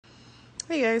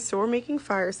Hey guys, so we're making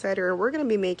fire cider. We're going to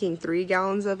be making 3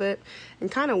 gallons of it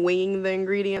and kind of weighing the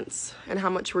ingredients and how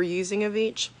much we're using of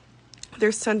each.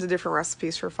 There's tons of different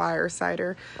recipes for fire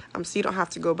cider, so you don't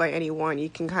have to go by any one. You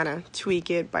can kind of tweak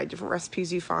it by different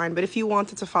recipes you find. But if you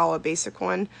wanted to follow a basic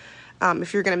one,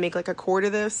 if you're going to make like a quart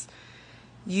of this,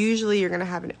 usually you're going to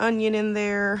have an onion in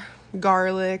there,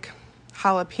 garlic,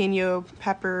 jalapeno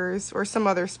peppers, or some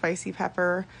other spicy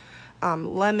pepper,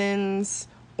 lemons,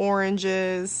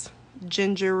 oranges,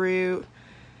 ginger root,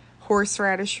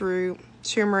 horseradish root,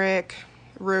 turmeric,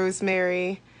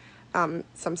 rosemary,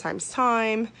 sometimes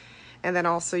thyme, and then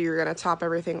also you're going to top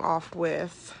everything off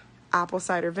with apple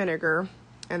cider vinegar.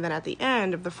 And then at the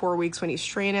end of the 4 weeks when you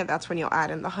strain it, that's when you'll add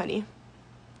in the honey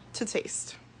to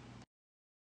taste.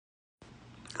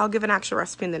 I'll give an actual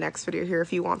recipe in the next video here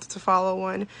if you wanted to follow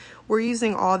one. We're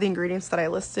using all the ingredients that I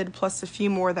listed plus a few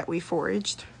more that we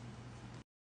foraged.